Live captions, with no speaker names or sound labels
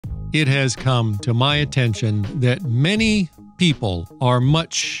it has come to my attention that many people are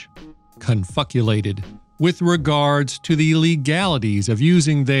much confuculated with regards to the legalities of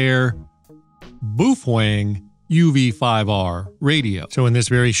using their Baofeng UV-5R radio. So in this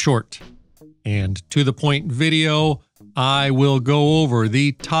very short and to the point video, I will go over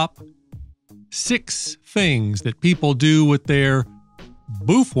the top 6 things that people do with their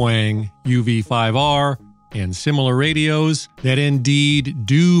Baofeng UV-5R and similar radios that indeed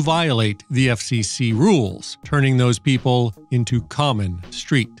do violate the FCC rules, turning those people into common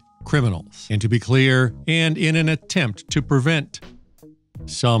street criminals. And to be clear, and in an attempt to prevent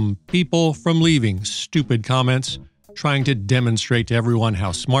some people from leaving stupid comments trying to demonstrate to everyone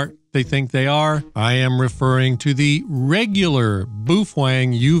how smart they think they are, I am referring to the regular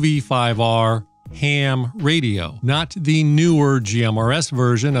Baofeng UV-5R ham radio, not the newer GMRS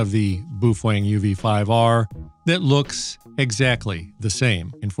version of the Baofeng UV-5R that looks exactly the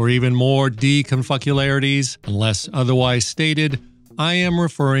same. And for even more deconfucularities, unless otherwise stated, I am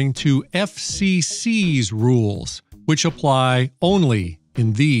referring to FCC's rules, which apply only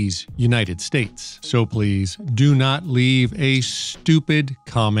in these United States. So please do not leave a stupid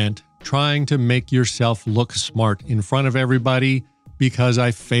comment trying to make yourself look smart in front of everybody because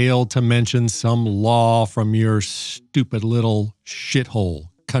I failed to mention some law from your stupid little shithole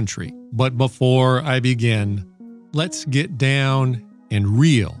country. But before I begin, let's get down and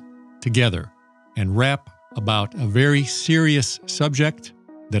real together and rap about a very serious subject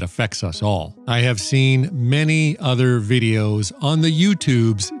that affects us all. I have seen many other videos on the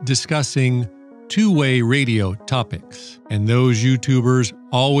YouTubes discussing two-way radio topics, and those YouTubers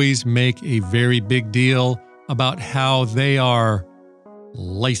always make a very big deal about how they are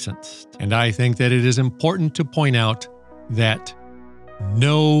licensed. And I think that it is important to point out that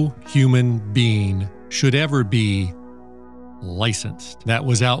no human being should ever be licensed. That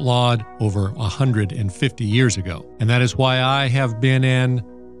was outlawed over 150 years ago. And that is why I have been an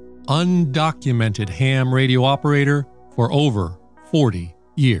undocumented ham radio operator for over 40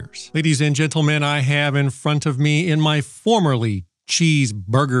 years. Ladies and gentlemen, I have in front of me in my formerly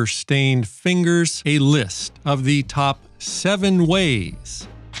cheeseburger-stained fingers a list of the top 7 ways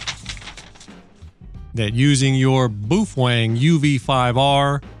that using your Baofeng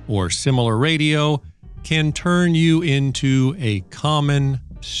UV-5R or similar radio can turn you into a common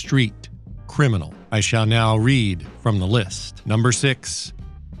street criminal. I shall now read from the list. Number 6.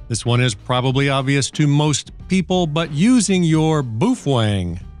 This one is probably obvious to most people, but using your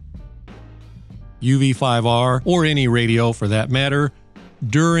Baofeng UV-5R or any radio for that matter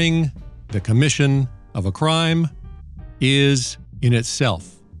during the commission of a crime is in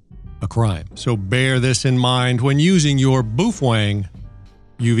itself a crime. So bear this in mind when using your Baofeng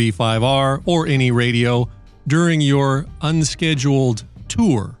UV-5R or any radio during your unscheduled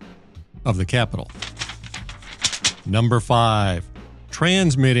tour of the Capitol. Number 5.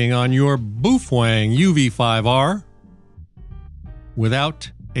 Transmitting on your Baofeng UV-5R without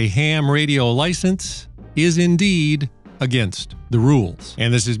a ham radio license is indeed against the rules.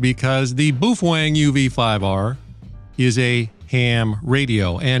 And this is because the Baofeng UV-5R is a ham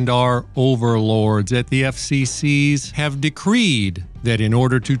radio, and our overlords at the FCCs have decreed that in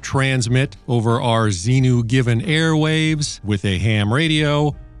order to transmit over our Xenu-given airwaves with a ham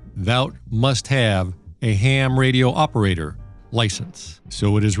radio, thou must have a ham radio operator license.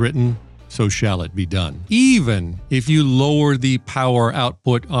 So it is written, so shall it be done. Even if you lower the power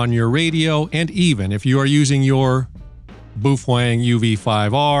output on your radio, and even if you are using your Baofeng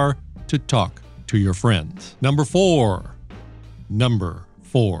UV-5R to talk to your friends. Number 4.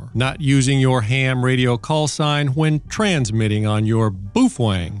 Not using your ham radio call sign when transmitting on your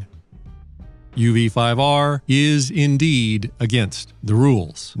Baofeng UV-5R is indeed against the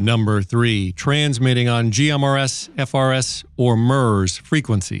rules. Number 3. Transmitting on GMRS, FRS, or MERS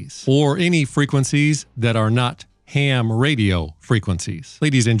frequencies, or any frequencies that are not ham radio frequencies.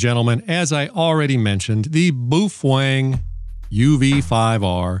 Ladies and gentlemen, as I already mentioned, the Baofeng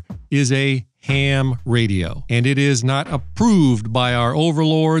UV-5R is a ham radio, and it is not approved by our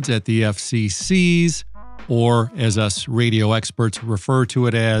overlords at the FCCs, or as us radio experts refer to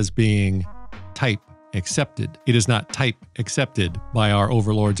it as being type accepted. It is not type accepted by our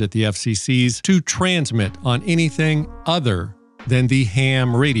overlords at the FCCs to transmit on anything other than the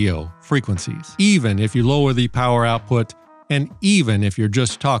ham radio frequencies, even if you lower the power output and even if you're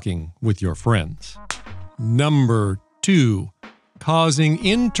just talking with your friends. Number 2. Causing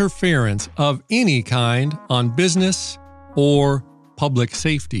interference of any kind on business or public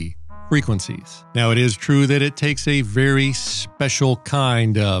safety frequencies. Now, it is true that it takes a very special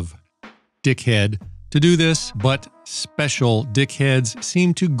kind of dickhead to do this, but special dickheads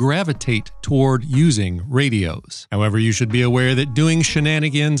seem to gravitate toward using radios. However, you should be aware that doing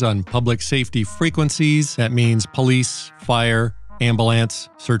shenanigans on public safety frequencies, that means police, fire, ambulance,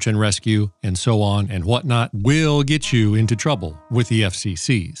 search and rescue, and so on and whatnot, will get you into trouble with the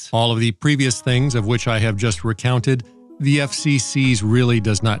FCCs. All of the previous things of which I have just recounted, the FCCs really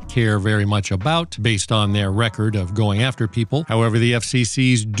does not care very much about, based on their record of going after people. However, the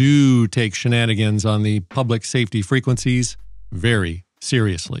FCCs do take shenanigans on the public safety frequencies very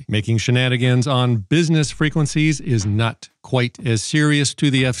seriously. Making shenanigans on business frequencies is not quite as serious to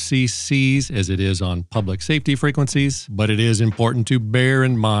the FCCs as it is on public safety frequencies, but it is important to bear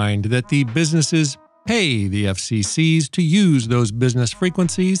in mind that the businesses pay the FCCs to use those business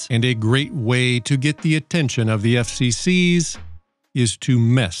frequencies, and a great way to get the attention of the FCCs is to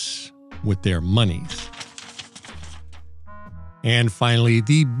mess with their monies. And finally,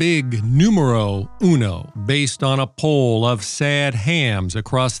 the big numero uno, based on a poll of sad hams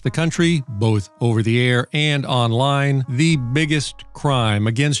across the country, both over the air and online, the biggest crime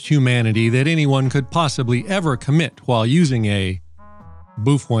against humanity that anyone could possibly ever commit while using a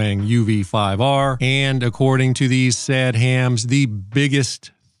Baofeng UV-5R, and according to these sad hams, the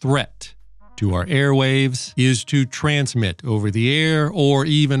biggest threat to our airwaves is to transmit over the air, or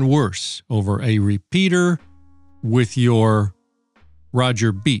even worse, over a repeater with your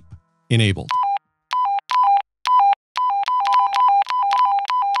Roger Beep enabled.